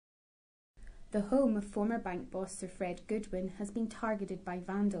The home of former bank boss Sir Fred Goodwin has been targeted by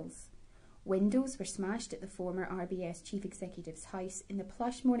vandals. Windows were smashed at the former RBS chief executive's house in the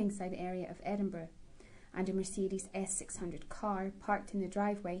plush Morningside area of Edinburgh, and a Mercedes S600 car parked in the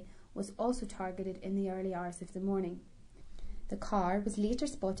driveway was also targeted in the early hours of the morning. The car was later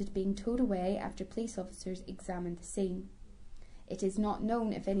spotted being towed away after police officers examined the scene. It is not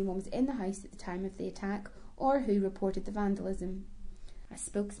known if anyone was in the house at the time of the attack or who reported the vandalism. A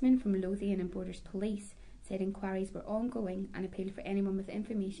spokesman from Lothian and Borders Police said inquiries were ongoing and appealed for anyone with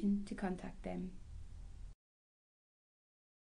information to contact them.